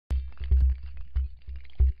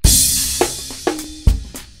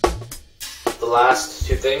last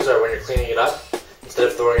two things are when you're cleaning it up, instead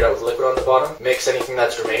of throwing it out with liquid on the bottom, mix anything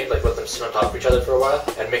that's remained, like let them sit on top of each other for a while,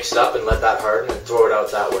 and mix it up and let that harden and throw it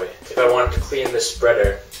out that way. If I wanted to clean this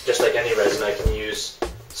spreader, just like any resin, I can use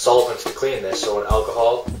solvents to clean this, so an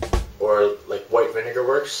alcohol or like white vinegar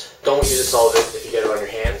works. Don't use a solvent if you get it on your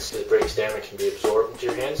hands. It breaks down and can be absorbed into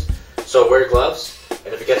your hands. So wear gloves,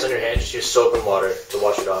 and if it gets on your hands, just use soap and water to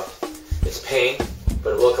wash it off. It's a pain,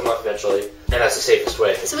 but it will come off eventually, and that's the safest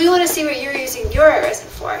way. So we want to see what you're using your art resin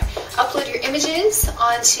for. Upload your images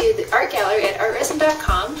onto the art gallery at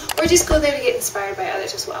artresin.com, or just go there to get inspired by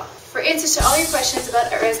others as well. For answers to all your questions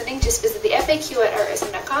about art resining, just visit the FAQ at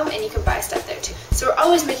artresin.com, and you can buy stuff there too. So we're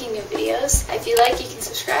always making new videos. If you like, you can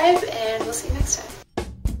subscribe, and we'll see you next time.